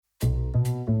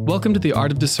Welcome to The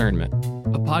Art of Discernment,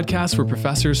 a podcast where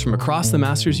professors from across the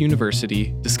Masters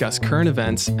University discuss current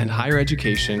events and higher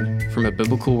education from a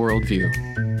biblical worldview.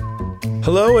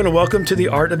 Hello and welcome to The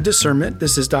Art of Discernment.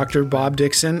 This is Dr. Bob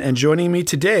Dixon, and joining me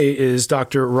today is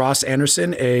Dr. Ross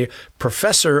Anderson, a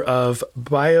professor of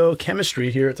biochemistry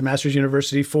here at the Masters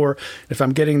University for, if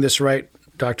I'm getting this right,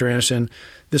 Dr. Anderson,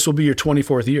 this will be your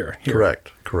 24th year here.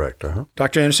 Correct.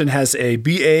 Dr. Anderson has a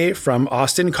BA from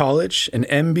Austin College, an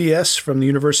MBS from the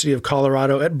University of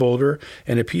Colorado at Boulder,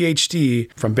 and a PhD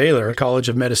from Baylor College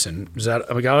of Medicine.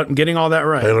 I'm getting all that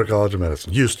right? Baylor College of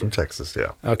Medicine, Houston, Texas,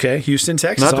 yeah. Okay, Houston,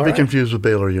 Texas. Not to be confused with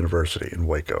Baylor University in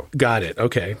Waco. Got it,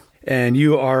 okay. And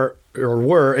you are or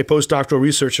were a postdoctoral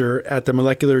researcher at the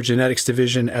Molecular Genetics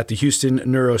Division at the Houston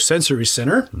Neurosensory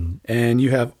Center, and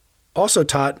you have also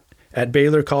taught at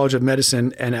Baylor College of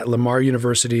Medicine and at Lamar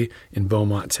University in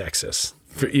Beaumont, Texas.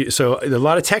 So a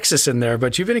lot of Texas in there,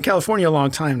 but you've been in California a long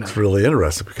time now. It's really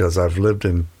interesting because I've lived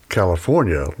in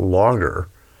California longer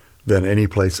than any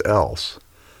place else,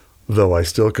 though I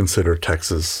still consider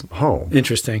Texas home.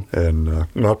 Interesting. And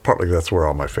not partly that's where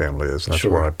all my family is. That's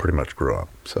where I pretty much grew up.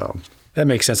 So that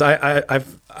makes sense. I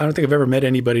don't think I've ever met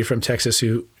anybody from Texas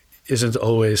who isn't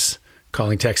always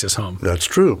calling Texas home. That's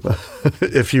true.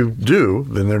 If you do,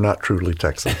 then they're not truly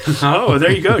Texan. Oh,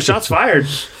 there you go. Shots fired.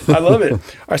 I love it. All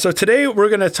right, so today we're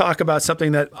going to talk about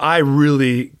something that I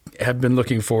really have been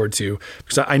looking forward to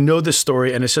because I know this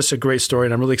story and it's just a great story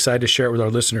and I'm really excited to share it with our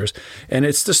listeners. And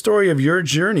it's the story of your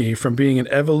journey from being an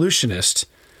evolutionist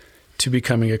to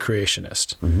becoming a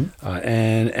creationist.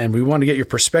 And we want to get your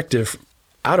perspective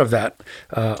out of that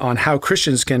on how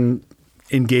Christians can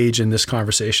engage in this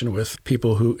conversation with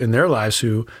people who in their lives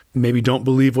who maybe don't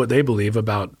believe what they believe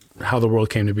about how the world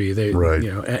came to be. Right.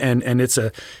 And it's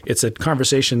a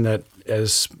conversation that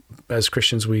as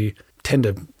Christians we tend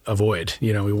to avoid.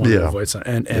 We want to avoid some,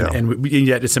 and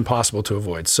yet it's impossible to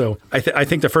avoid. So I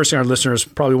think the first thing our listeners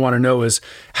probably want to know is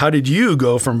how did you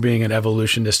go from being an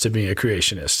evolutionist to being a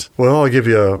creationist? Well, I'll give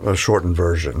you a shortened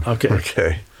version.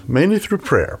 Okay. Mainly through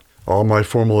prayer. All my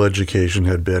formal education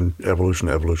had been evolution,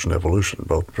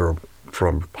 both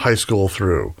from high school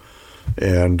through.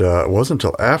 And it wasn't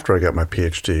until after I got my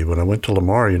PhD, when I went to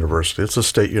Lamar University, it's a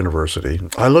state university,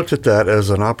 I looked at that as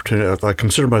an opportunity. I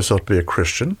considered myself to be a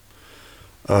Christian.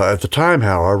 At the time,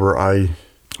 however, I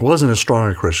wasn't as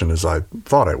strong a Christian as I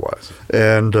thought I was.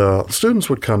 And students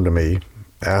would come to me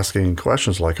asking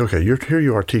questions like, okay, here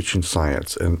you are teaching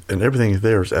science, and everything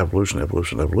there is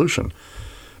evolution.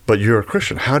 But you're a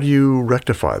Christian. How do you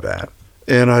rectify that?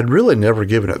 And I'd really never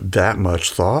given it that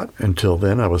much thought until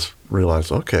then. I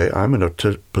realized, okay, I'm in a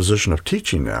position of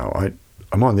teaching now.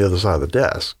 I'm on the other side of the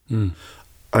desk.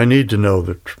 I need to know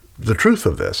the truth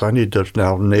of this. I need to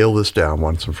now nail this down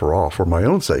once and for all, for my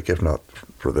own sake, if not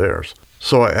for theirs.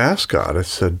 So I asked God, I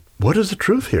said, what is the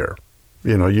truth here?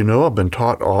 I've been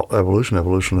taught all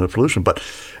evolution, but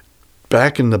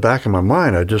back in the back of my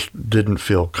mind, I just didn't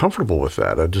feel comfortable with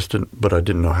that. I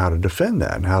didn't know how to defend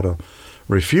that and how to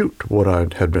refute what I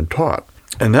had been taught.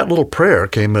 And that little prayer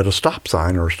came at a stop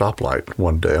sign or a stoplight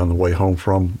one day on the way home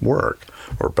from work,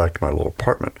 or back to my little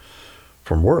apartment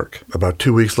from work. About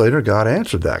 2 weeks later, God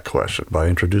answered that question by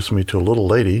introducing me to a little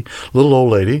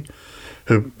old lady,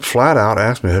 who flat out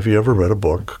asked me, have you ever read a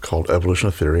book called Evolution,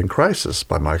 a Theory in Crisis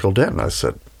by Michael Denton? I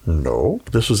said, no.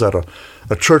 This was at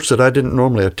a church that I didn't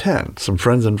normally attend. Some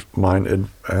friends of mine had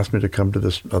asked me to come to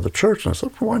this other church, and I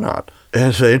said, why not?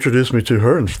 And they introduced me to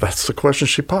her, and that's the question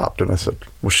she popped. And I said,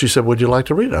 she said, would you like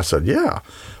to read it? I said, yeah.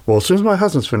 Well, as soon as my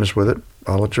husband's finished with it,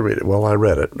 I'll let you read it. Well, I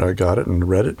read it. I got it and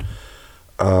read it.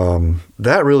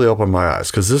 That really opened my eyes,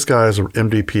 because this guy is an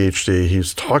MD, PhD.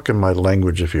 He's talking my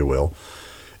language, if you will.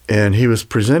 And he was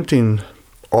presenting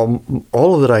all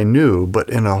of that I knew, but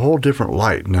in a whole different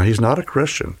light. Now, he's not a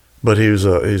Christian, but he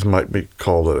might be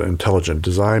called an intelligent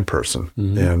design person.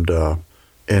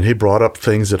 And he brought up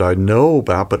things that I know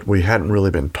about, but we hadn't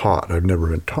really been taught. I've never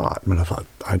been taught. I thought,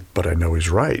 but I know he's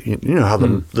right. You know how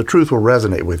the truth will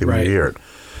resonate with you when you hear it.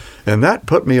 And that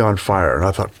put me on fire. And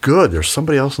I thought, good, there's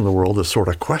somebody else in the world that's sort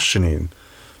of questioning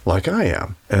like I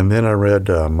am. And then I read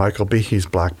Michael Behe's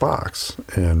Black Box,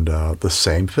 and the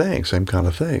same kind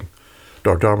of thing.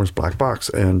 Darwin's Black Box.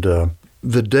 And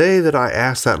the day that I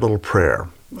asked that little prayer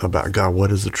about, God,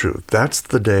 what is the truth? That's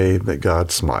the day that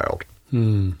God smiled.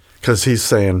 Because he's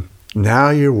saying, now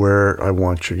you're where I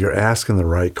want you. You're asking the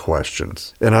right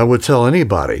questions. And I would tell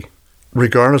anybody,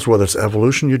 regardless whether it's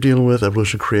evolution you're dealing with,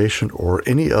 evolution creation, or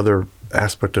any other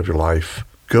aspect of your life,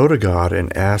 go to God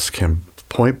and ask him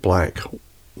point blank,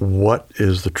 what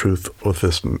is the truth with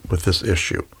this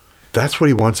issue? That's what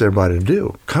he wants everybody to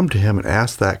do. Come to him and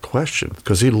ask that question,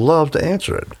 because he loves to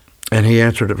answer it. And he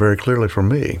answered it very clearly for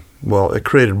me. Well, it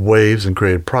created waves and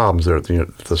created problems there at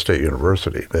the State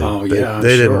University. They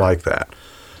didn't like that.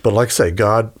 But like I say,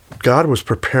 God was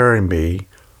preparing me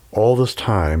all this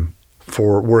time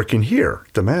for working here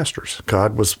at the Masters.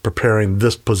 God was preparing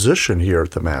this position here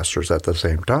at the Masters at the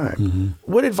same time. Mm-hmm.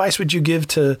 What advice would you give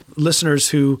to listeners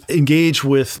who engage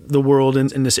with the world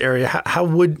in this area? How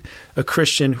would a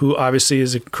Christian who obviously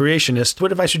is a creationist,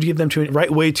 what advice would you give them to the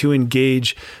right way to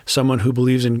engage someone who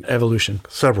believes in evolution?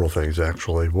 Several things,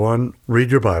 actually. One, read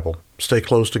your Bible. Stay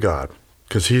close to God,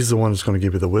 because he's the one that's going to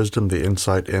give you the wisdom, the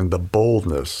insight, and the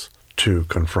boldness to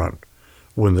confront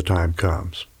when the time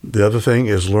comes. The other thing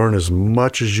is learn as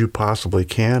much as you possibly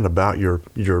can about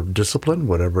your discipline,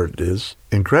 whatever it is.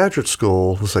 In graduate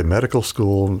school, let's say medical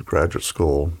school, graduate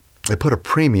school, they put a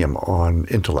premium on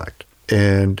intellect.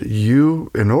 And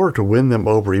you, in order to win them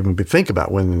over, even think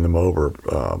about winning them over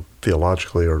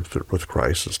theologically or with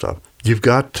Christ and stuff, you've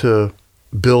got to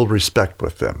build respect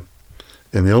with them.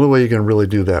 And the only way you can really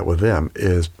do that with them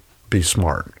is be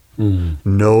smart.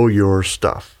 Mm-hmm. Know your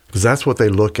stuff, because that's what they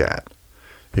look at.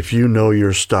 If you know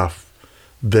your stuff,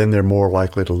 then they're more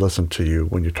likely to listen to you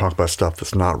when you talk about stuff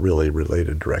that's not really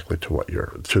related directly to what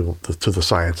to the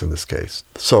science in this case.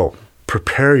 So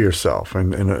prepare yourself.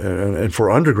 And for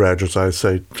undergraduates, I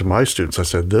say to my students, I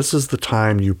said, this is the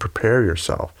time you prepare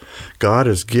yourself. God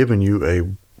has given you a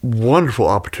wonderful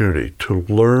opportunity to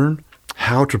learn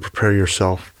how to prepare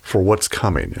yourself for what's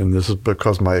coming. And this is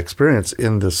because my experience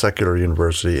in the secular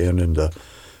university and in the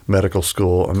medical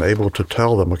school, I'm able to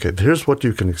tell them, okay, here's what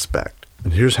you can expect,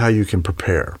 and here's how you can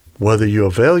prepare. Whether you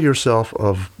avail yourself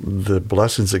of the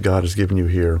blessings that God has given you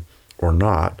here or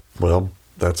not, well,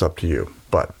 that's up to you.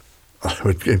 But I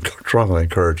would strongly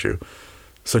encourage you,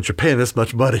 since you're paying this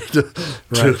much money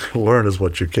to learn as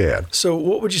what you can. So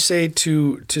what would you say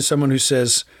to someone who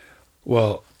says,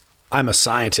 well, I'm a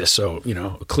scientist, so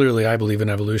clearly I believe in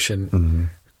evolution. Mm-hmm.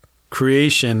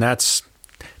 Creation, that's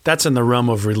in the realm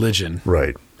of religion.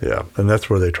 Right. Yeah, and that's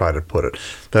where they try to put it.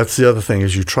 That's the other thing,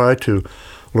 is you try to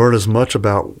learn as much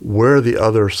about where the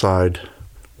other side,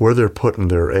 where they're putting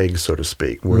their eggs, so to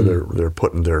speak, where they're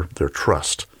putting their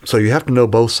trust. So you have to know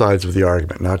both sides of the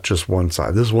argument, not just one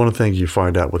side. This is one of the things you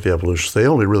find out with the evolutionists. They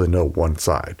only really know one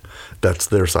side. That's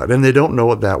their side. And they don't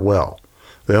know it that well.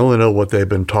 They only know what they've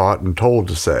been taught and told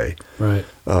to say. Right.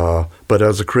 But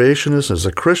as a creationist, as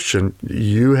a Christian,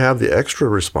 you have the extra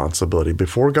responsibility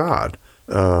before God.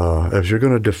 If you're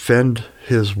going to defend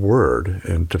his word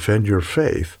and defend your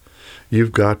faith,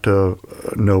 you've got to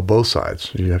know both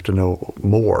sides. You have to know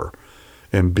more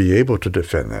and be able to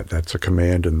defend that. That's a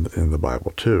command in the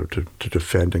Bible too, to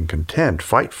defend and contend,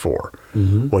 fight for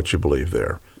what you believe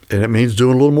there. And it means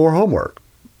doing a little more homework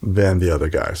than the other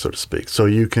guy, so to speak. So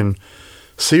you can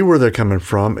see where they're coming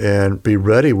from and be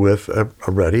ready with a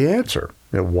ready answer.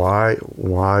 Why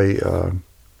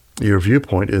your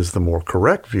viewpoint is the more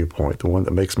correct viewpoint, the one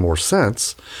that makes more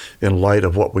sense in light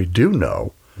of what we do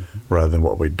know rather than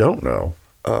what we don't know.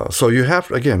 So you have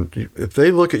to, again, if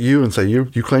they look at you and say,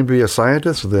 you claim to be a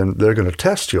scientist, then they're going to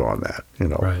test you on that,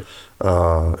 Right.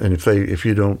 And if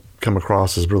you don't come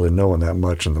across as really knowing that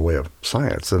much in the way of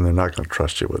science, then they're not going to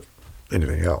trust you with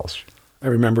anything else. I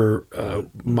remember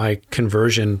my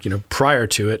conversion, prior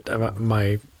to it,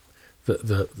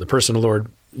 the person the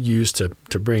Lord used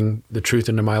to bring the truth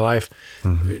into my life.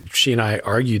 Mm-hmm. She and I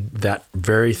argued that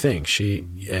very thing. She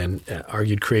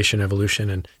argued creation, evolution,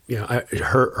 and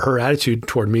her attitude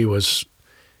toward me was,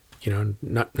 I'm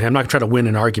not going to try to win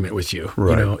an argument with you.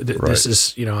 Right. This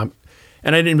is,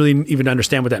 and I didn't really even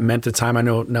understand what that meant at the time. I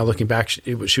know now looking back,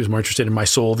 she was more interested in my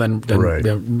soul than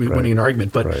winning an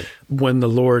argument. But when the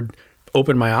Lord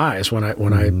opened my eyes when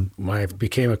I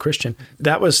became a Christian,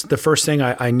 that was the first thing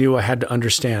I knew I had to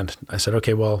understand. I said,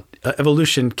 okay, well,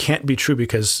 evolution can't be true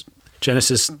because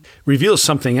Genesis reveals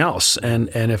something else, and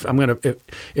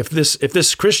if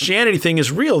this Christianity thing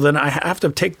is real, then I have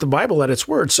to take the Bible at its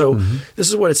word. So this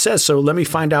is what it says. So let me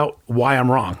find out why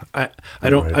I'm wrong. I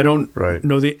don't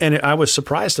know and I was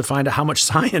surprised to find out how much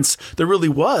science there really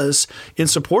was in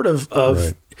support of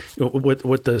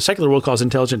what the secular world calls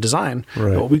intelligent design,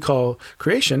 what we call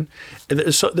creation.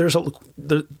 So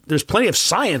there's plenty of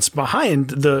science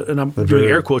behind and I'm doing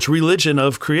air quotes, religion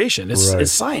of creation.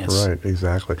 It's science. Right,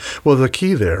 exactly. Well, the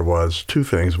key there was two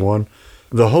things. One,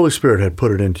 the Holy Spirit had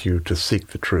put it into you to seek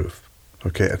the truth.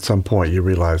 Okay, at some point you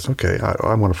realize, okay,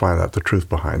 I want to find out the truth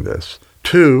behind this.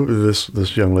 Two,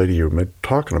 this young lady you were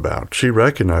talking about, she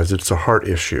recognized it's a heart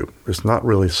issue. It's not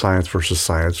really science versus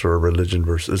science or religion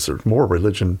versus, it's more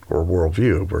religion or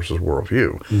worldview versus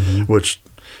worldview, which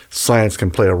science can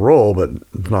play a role, but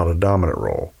not a dominant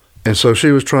role. And so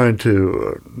she was trying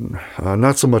to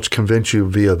not so much convince you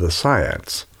via the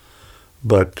science,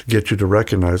 but get you to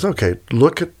recognize, okay,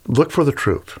 look for the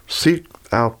truth. Seek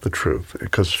out the truth.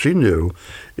 Because she knew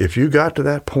if you got to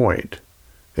that point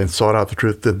and sought out the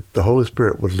truth, then the Holy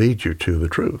Spirit would lead you to the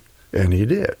truth. And he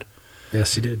did.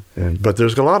 Yes, he did. But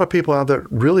there's a lot of people out there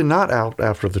really not out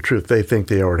after the truth. They think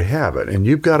they already have it. And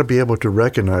you've got to be able to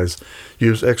recognize,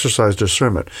 exercise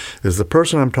discernment. Is the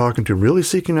person I'm talking to really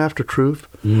seeking after truth,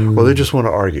 or they just want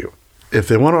to argue? If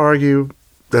they want to argue,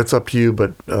 that's up to you,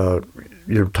 but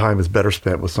your time is better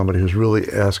spent with somebody who's really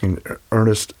asking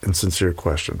earnest and sincere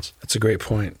questions. That's a great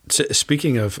point. So,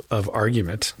 speaking of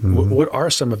argument, what are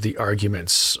some of the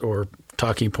arguments or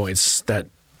talking points that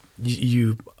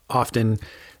you often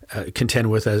contend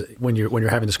with when you're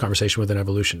having this conversation with an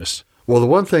evolutionist? Well, the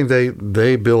one thing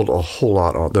they build a whole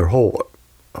lot on, their whole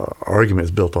argument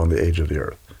is built on the age of the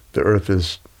Earth. The Earth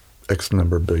is X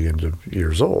number of billions of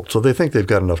years old. So they think they've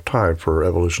got enough time for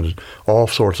evolution, all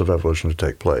sorts of evolution to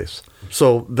take place.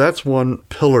 So that's one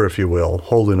pillar, if you will,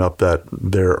 holding up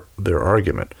their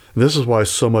argument. And this is why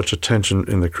so much attention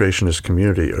in the creationist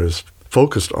community is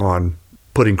focused on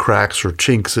putting cracks or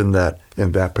chinks in that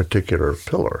particular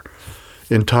pillar.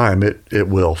 In time, it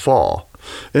will fall,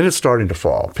 and it's starting to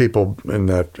fall. People in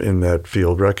that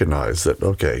field recognize that.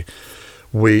 Okay,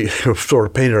 we have sort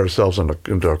of painted ourselves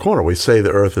into a corner. We say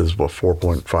the Earth is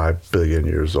 4.5 billion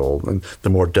years old, and the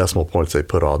more decimal points they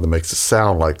put on, that makes it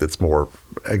sound like it's more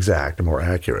exact and more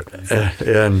accurate.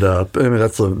 And I mean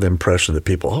that's the impression that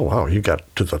people. Oh wow, you got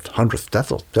to the 100th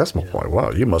decimal point.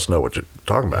 Wow, you must know what you're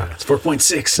talking about. It's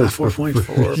 4.6, not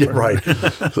 4.4.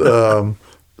 Yeah, right.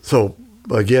 So.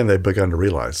 Again, they've begun to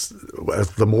realize, as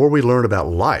the more we learn about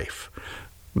life,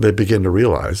 they begin to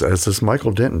realize, as this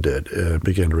Michael Denton did,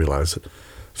 begin to realize that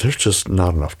there's just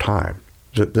not enough time.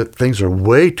 That things are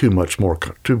way too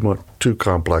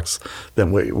complex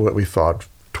than what we thought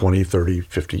 20, 30,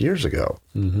 50 years ago.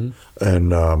 Mm-hmm.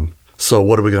 And so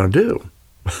what are we going to do?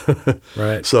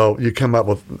 Right. So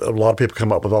a lot of people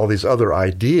come up with all these other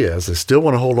ideas. They still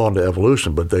want to hold on to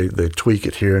evolution, but they tweak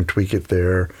it here and tweak it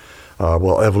there.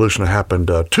 Well, evolution happened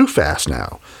too fast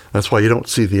now. That's why you don't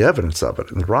see the evidence of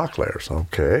it in the rock layers.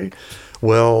 Okay.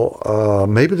 Well,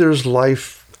 maybe there's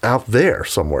life out there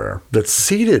somewhere that's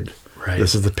seeded. Right.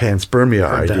 This is the panspermia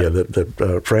idea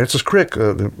that Francis Crick,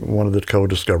 one of the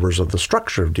co-discoverers of the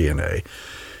structure of DNA,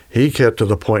 he get to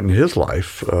the point in his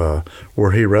life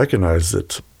where he recognized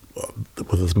that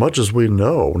with as much as we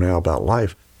know now about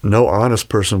life, no honest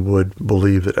person would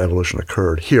believe that evolution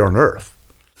occurred here on Earth.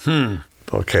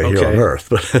 Okay, here on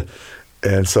Earth.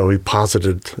 And so he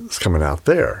posited it's coming out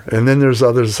there. And then there's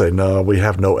others that say, no, we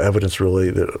have no evidence really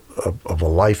of a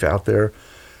life out there.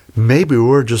 Maybe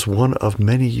we're just one of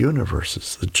many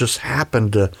universes that just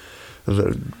happened to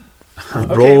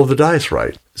roll the dice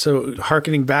right. So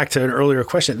hearkening back to an earlier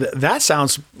question, that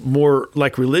sounds more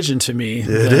like religion to me.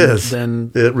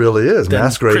 Than it really is.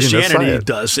 Masquerading Christianity as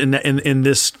does in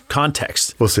this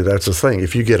context. Well, see, that's the thing.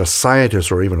 If you get a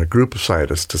scientist or even a group of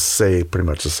scientists to say pretty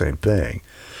much the same thing,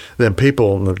 then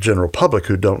people in the general public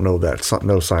who don't know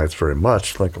science very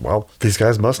much think, well, these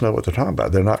guys must know what they're talking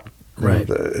about. They're not. Right.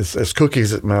 As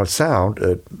cookies it might sound,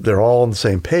 they're all on the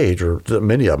same page, or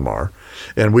many of them are.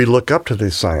 And we look up to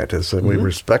these scientists, and we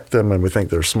respect them, and we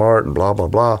think they're smart and blah, blah,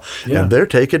 blah. Yeah. And they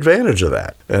take advantage of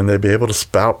that. And they'd be able to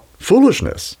spout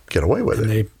foolishness, get away with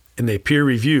it. And they peer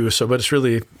review, but it's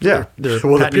really they're the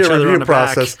peer review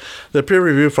process. The peer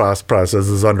review process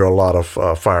is under a lot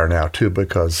of fire now, too,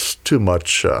 because too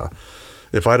much,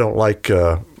 if I don't like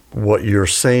what you're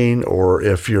saying, or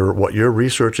if what your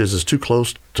research is too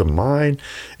close to mine,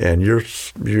 and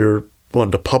you're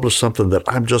wanting to publish something that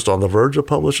I'm just on the verge of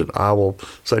publishing, I will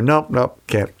say nope,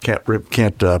 can't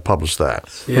publish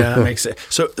that. Yeah, that makes sense.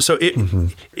 So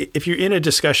if you're in a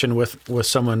discussion with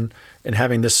someone and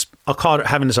having this, I'll call it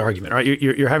having this argument, right?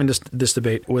 You're having this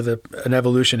debate with an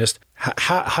evolutionist.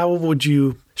 How would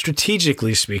you,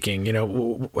 strategically speaking,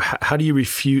 how do you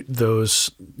refute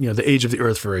those, the age of the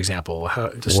Earth, for example?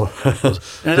 I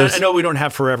know we don't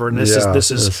have forever, and this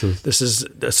is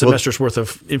a semester's worth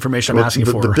of information I'm asking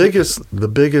for. The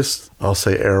biggest, I'll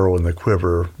say, arrow in the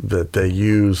quiver that they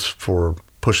use for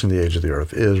pushing the age of the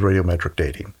Earth is radiometric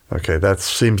dating. Okay, that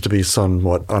seems to be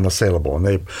somewhat unassailable, and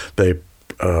they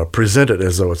present it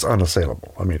as though it's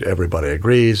unassailable. I mean, everybody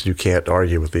agrees. You can't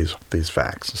argue with these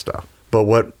facts and stuff. But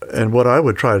what I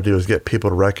would try to do is get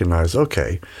people to recognize,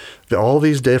 okay, all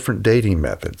these different dating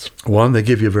methods. One, they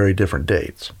give you very different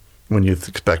dates. When you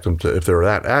expect them to, if they're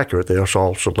that accurate, they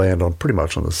all should land on pretty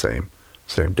much on the same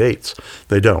dates.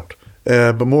 They don't.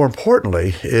 But more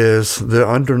importantly is the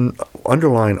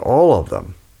underlying all of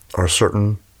them are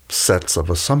certain sets of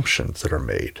assumptions that are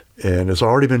made. And it's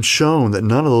already been shown that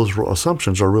none of those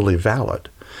assumptions are really valid,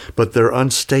 but they're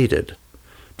unstated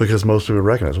because most people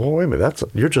recognize, well, wait a minute,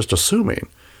 you're just assuming.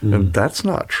 And that's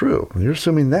not true. And you're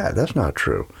assuming that's not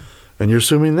true. And you're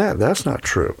assuming that's not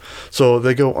true. So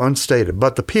they go unstated.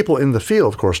 But the people in the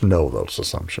field, of course, know those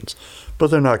assumptions. But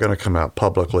they're not going to come out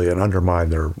publicly and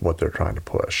undermine what they're trying to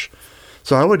push.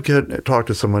 So I would talk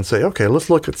to someone and say, okay, let's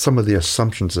look at some of the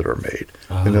assumptions that are made.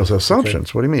 And those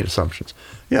assumptions, what do you mean assumptions?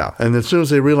 Yeah, and as soon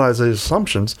as they realize these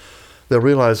assumptions, they'll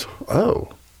realize, oh,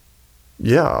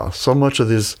 yeah, so much of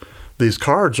these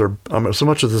cards are, so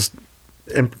much of this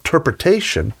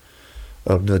interpretation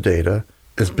of the data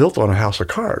is built on a house of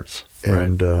cards.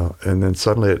 And then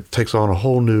suddenly it takes on a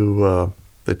whole new,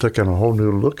 they took on a whole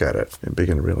new look at it and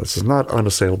begin to realize it's not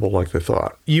unassailable like they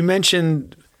thought. You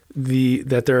mentioned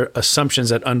that there are assumptions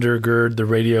that undergird the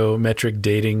radiometric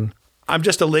dating. I'm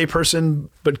just a layperson,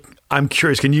 but I'm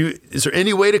curious. Is there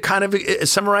any way to kind of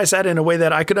summarize that in a way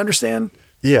that I could understand?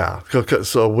 Yeah.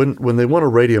 So when they want to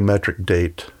radiometric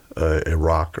date a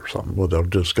rock or something, well, they'll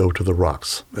just go to the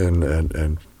rocks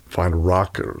and find a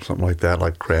rock or something like that,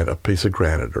 like a piece of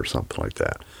granite or something like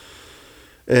that.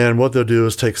 And what they'll do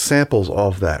is take samples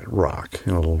of that rock,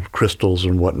 little crystals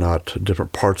and whatnot,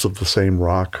 different parts of the same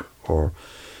rock,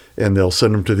 and they'll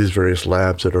send them to these various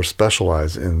labs that are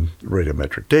specialized in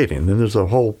radiometric dating. And then there's a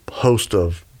whole host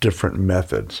of different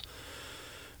methods.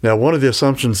 Now, one of the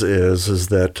assumptions is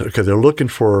that they're looking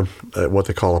for what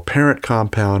they call a parent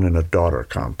compound and a daughter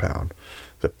compound.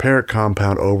 The parent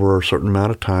compound over a certain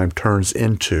amount of time turns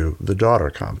into the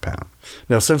daughter compound.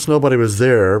 Now, since nobody was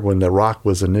there when the rock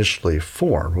was initially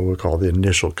formed, what we call the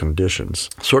initial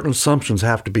conditions, certain assumptions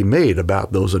have to be made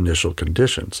about those initial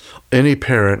conditions. Any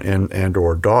parent and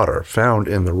or daughter found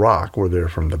in the rock were there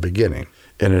from the beginning.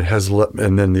 And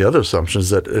and then the other assumption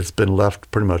is that it's been left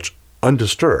pretty much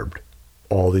undisturbed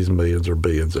all these millions or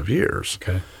billions of years.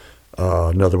 Okay.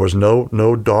 In other words,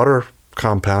 no daughter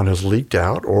compound has leaked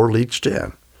out or leached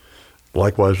in.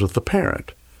 Likewise with the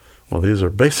parent. Well, these are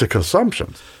basic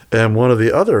assumptions. And one of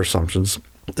the other assumptions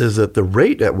is that the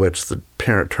rate at which the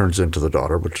parent turns into the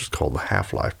daughter, which is called the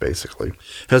half-life basically,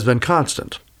 has been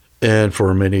constant. And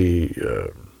for many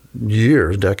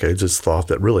years, decades, it's thought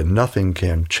that really nothing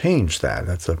can change that.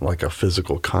 That's like a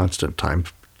physical constant time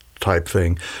type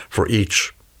thing for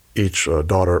each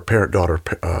parent-daughter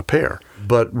pair.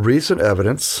 But recent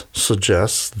evidence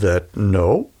suggests that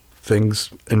no, various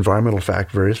environmental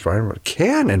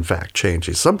can in fact change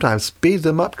these, sometimes speed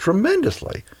them up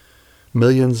tremendously,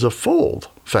 millions of fold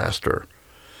faster.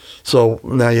 So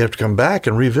now you have to come back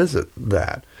and revisit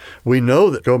that. We know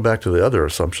that, going back to the other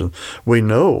assumption, we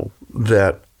know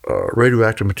that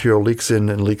radioactive material leaks in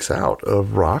and leaks out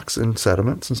of rocks and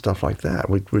sediments and stuff like that.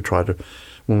 We try to,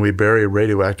 when we bury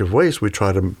radioactive waste, we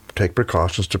try to take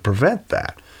precautions to prevent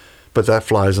that. But that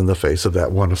flies in the face of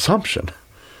that one assumption,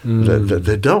 that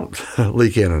they don't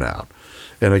leak in and out.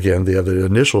 And again, the other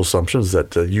initial assumption is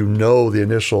that the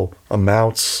initial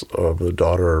amounts of the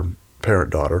daughter or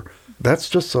parent-daughter, that's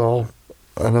just all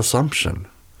an assumption.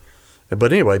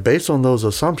 But anyway, based on those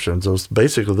assumptions, those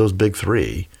big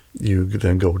three, you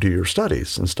then go do your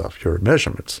studies and stuff, your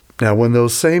measurements. Now, when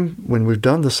we've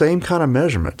done the same kind of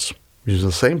measurements, using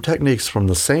the same techniques from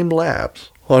the same labs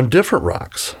on different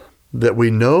rocks that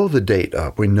we know the date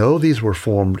of, we know these were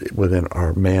formed within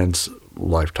our man's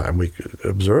lifetime, we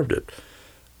observed it,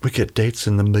 we get dates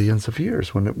in the millions of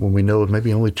years when we know it's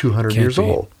maybe only 200 years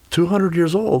old. 200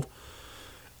 years old,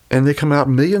 and they come out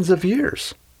millions of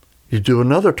years. You do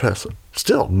another test,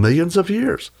 still millions of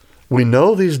years. We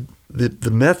know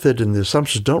the method and the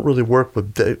assumptions don't really work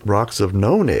with rocks of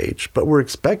known age, but we're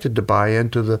expected to buy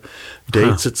into the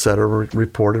dates, et cetera,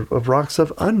 reported of rocks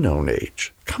of unknown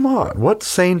age. Come on, what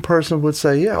sane person would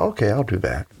say, yeah, okay, I'll do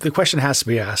that? The question has to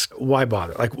be asked, why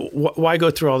bother? Like, why go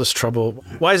through all this trouble?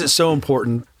 Why is it so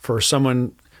important for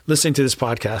someone listening to this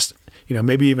podcast,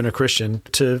 maybe even a Christian,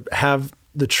 to have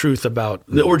the truth about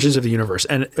the origins of the universe?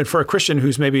 And for a Christian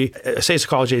who's maybe, say it's a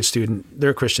college age student,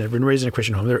 they're a Christian, they've been raised in a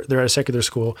Christian home, they're at a secular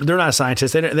school, they're not a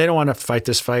scientist, they don't want to fight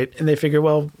this fight, and they figure,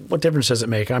 well, what difference does it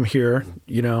make? I'm here,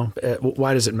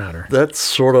 why does it matter? That's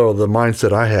sort of the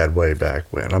mindset I had way back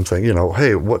when. I'm saying,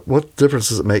 hey, what difference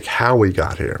does it make how we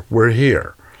got here? We're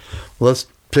here. Let's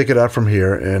pick it up from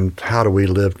here, and how do we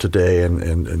live today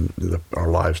and our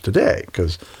lives today?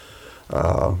 Because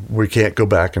we can't go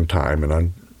back in time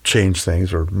and change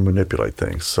things or manipulate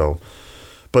things. So,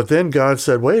 but then God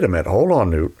said, wait a minute, hold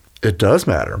on, Newt. It does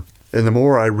matter. And the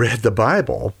more I read the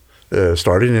Bible,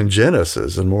 starting in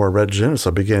Genesis, and more I read Genesis,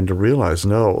 I began to realize,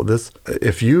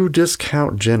 if you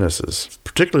discount Genesis,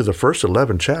 particularly the first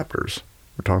 11 chapters,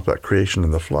 We're talking about creation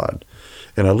and the flood.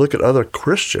 And I look at other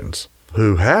Christians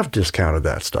who have discounted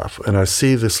that stuff, and I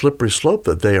see the slippery slope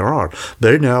that they are on.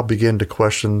 They now begin to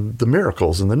question the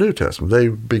miracles in the New Testament. They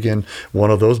begin, one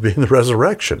of those being the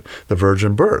resurrection, the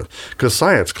virgin birth, because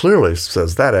science clearly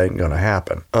says that ain't going to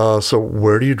happen. So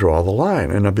where do you draw the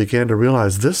line? And I began to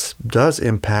realize this does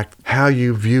impact how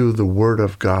you view the Word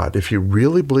of God. If you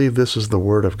really believe this is the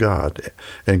Word of God,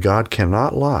 and God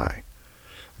cannot lie,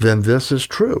 then this is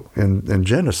true in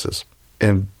Genesis.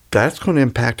 And that's going to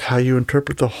impact how you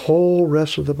interpret the whole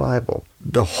rest of the Bible.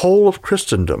 The whole of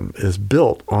Christendom is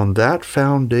built on that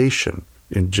foundation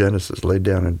in Genesis, laid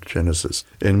down in Genesis.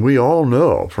 And we all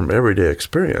know from everyday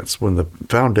experience when the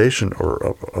foundation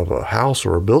of a house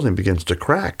or a building begins to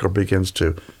crack or begins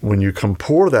to, when you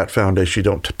pour that foundation, you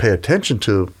don't pay attention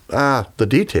to the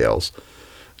details.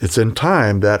 It's in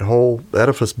time that whole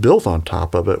edifice built on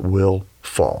top of it will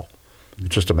fall.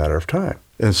 It's just a matter of time.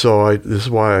 And so this is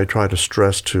why I try to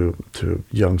stress to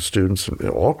young students, and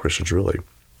all Christians really,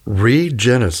 read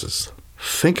Genesis.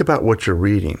 Think about what you're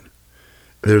reading.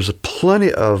 There's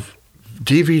plenty of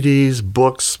DVDs,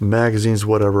 books, magazines,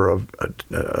 whatever, of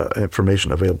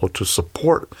information available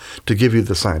to give you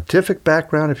the scientific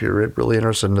background if you're really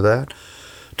interested in that,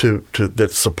 that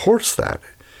supports that.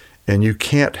 And you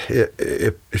can't,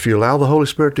 if you allow the Holy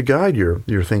Spirit to guide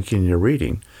your thinking and your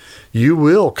reading, you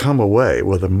will come away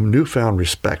with a newfound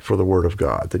respect for the Word of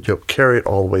God, that you'll carry it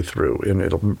all the way through, and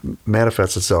it'll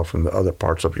manifest itself in the other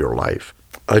parts of your life.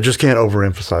 I just can't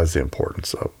overemphasize the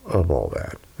importance of all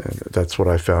that. And that's what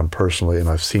I found personally, and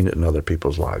I've seen it in other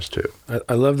people's lives too.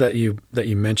 I love that you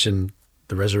mentioned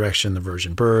the resurrection, the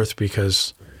virgin birth,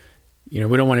 because we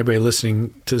don't want anybody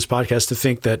listening to this podcast to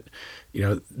think that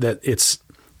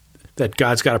that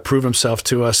God's got to prove himself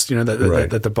to us,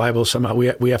 that the Bible somehow,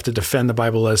 we have to defend the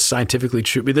Bible as scientifically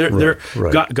true.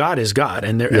 But God is God,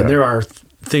 and there are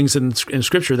things in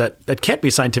Scripture that can't be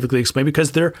scientifically explained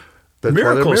because they're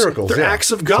miracles. They're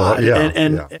acts of God.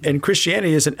 So, and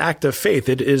Christianity is an act of faith.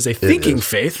 It is a thinking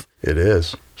faith. It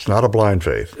is. It's not a blind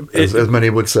faith, as many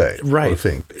would say. Right. Or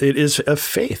think. It is a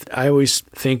faith. I always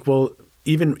think, well,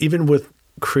 even with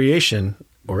creation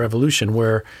or evolution,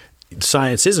 where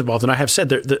science is involved, and I have said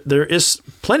there is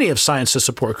plenty of science to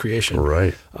support creation.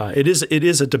 Right. It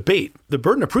is a debate. The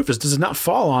burden of proof does not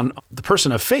fall on the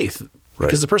person of faith,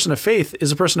 because the person of faith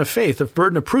is a person of faith. The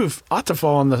burden of proof ought to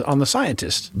fall on the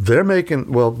scientist. They're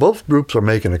both groups are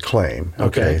making a claim.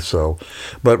 Okay. So,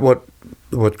 but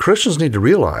what Christians need to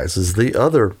realize is the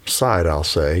other side. I'll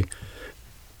say,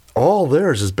 all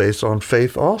theirs is based on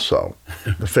faith also.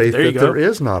 The faith that there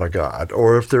is not a God,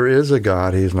 or if there is a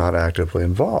God, he's not actively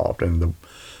involved. And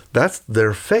that's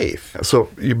their faith. So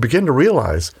you begin to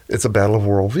realize it's a battle of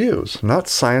worldviews, not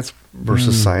science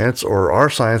versus science, or our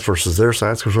science versus their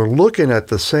science, because we're looking at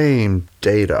the same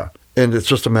data. And it's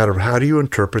just a matter of how do you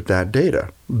interpret that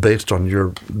data based on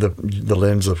the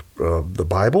lens of the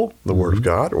Bible, the Word of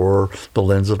God, or the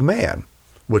lens of man,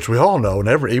 which we all know,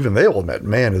 and even they will admit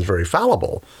man is very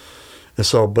fallible. And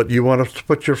so, but you want to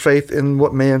put your faith in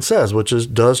what man says, which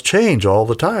does change all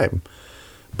the time.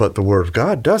 But the Word of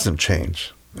God doesn't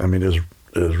change. I mean, it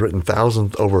was written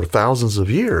over thousands of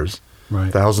years,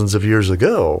 thousands of years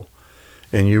ago.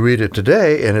 And you read it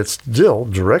today, and it's still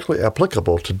directly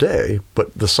applicable today.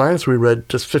 But the science we read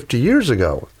just 50 years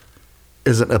ago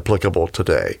isn't applicable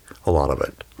today, a lot of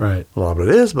it. Right. A lot of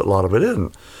it is, but a lot of it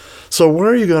isn't. So where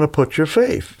are you going to put your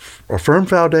faith? A firm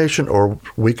foundation or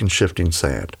weak and shifting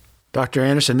sand? Dr.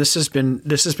 Anderson, this has been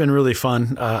really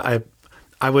fun. I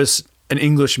was an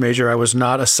English major. I was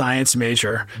not a science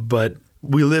major, but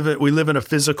we live in a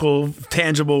physical,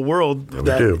 tangible world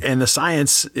and the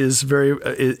science is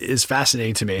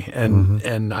fascinating to me,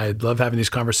 and I love having these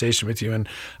conversations with you. And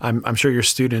I'm sure your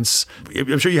students,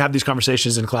 I'm sure you have these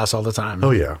conversations in class all the time.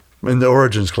 Oh yeah, in the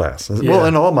origins class. Yeah. Well,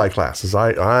 in all my classes,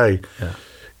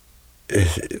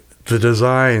 the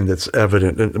design that's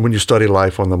evident when you study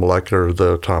life on the molecular,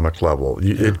 the atomic level,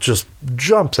 it just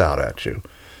jumps out at you.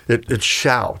 It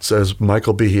shouts, as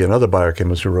Michael Behe, another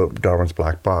biochemist who wrote Darwin's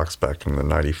Black Box back in the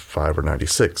 95 or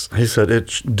 96, he said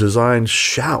design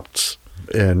shouts,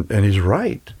 and he's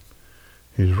right.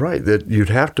 He's right that you'd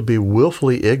have to be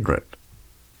willfully ignorant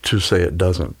to say it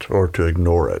doesn't or to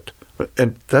ignore it.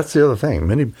 And that's the other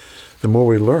thing. The more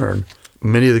we learn,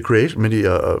 many of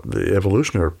the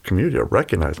evolutionary community are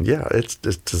recognizing, it's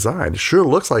designed. It sure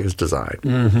looks like it's designed.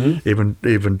 Mm-hmm.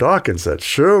 Even Dawkins said,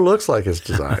 sure looks like it's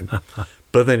designed.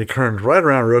 But then he turned right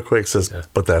around real quick and says,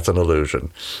 but that's an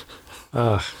illusion.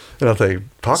 And I think,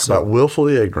 about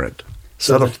willfully ignorant.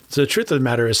 So the truth of the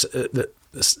matter is that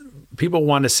people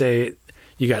want to say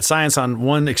you got science on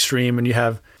one extreme and you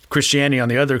have Christianity on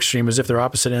the other extreme as if they're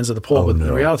opposite ends of the pole. But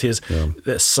the reality is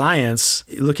that science,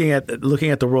 looking at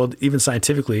the world, even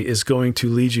scientifically, is going to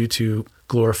lead you to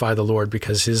glorify the Lord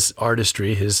because his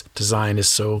artistry, his design is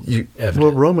so evident.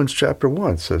 Well, Romans chapter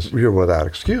 1 says you're without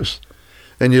excuse.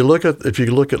 And if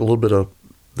you look at a little bit of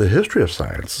the history of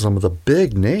science, some of the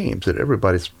big names that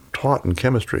everybody's taught in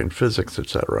chemistry and physics,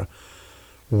 etc.,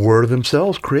 were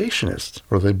themselves creationists,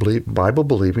 or they believe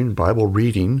Bible-believing,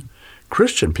 Bible-reading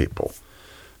Christian people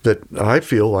that I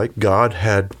feel like God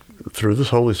had, through the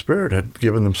Holy Spirit, had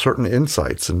given them certain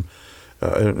insights in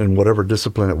whatever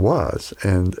discipline it was,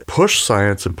 and pushed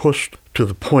science and pushed to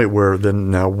the point where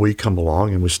then now we come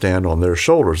along and we stand on their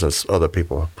shoulders, as other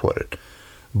people have put it.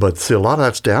 But see, a lot of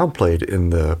that's downplayed in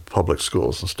the public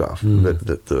schools and stuff.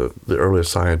 That the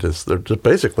earliest scientists, they're just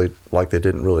basically like they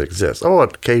didn't really exist. Oh,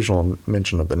 occasional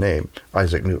mention of the name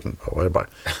Isaac Newton. Oh,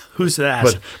 everybody. Who's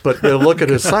that? But they look at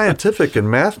his scientific and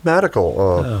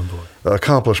mathematical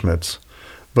accomplishments.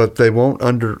 But they will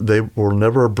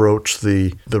never broach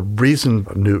the reason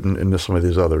Newton and some of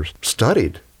these others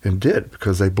studied and did,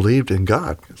 because they believed in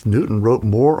God. Newton wrote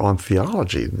more on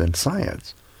theology than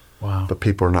science. Wow. But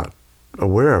people are not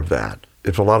aware of that.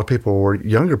 If a lot of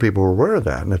younger people were aware of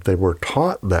that, and if they were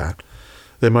taught that,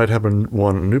 they might have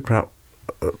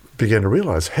begin to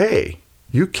realize, hey,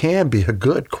 you can be a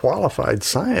good, qualified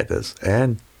scientist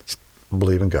and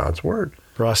believe in God's word.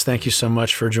 Ross, thank you so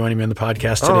much for joining me on the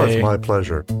podcast today. Oh, it's my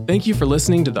pleasure. Thank you for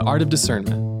listening to The Art of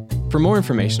Discernment. For more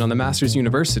information on the Masters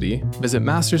University, visit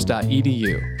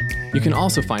masters.edu. You can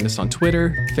also find us on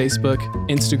Twitter, Facebook,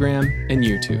 Instagram, and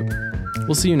YouTube.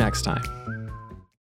 We'll see you next time.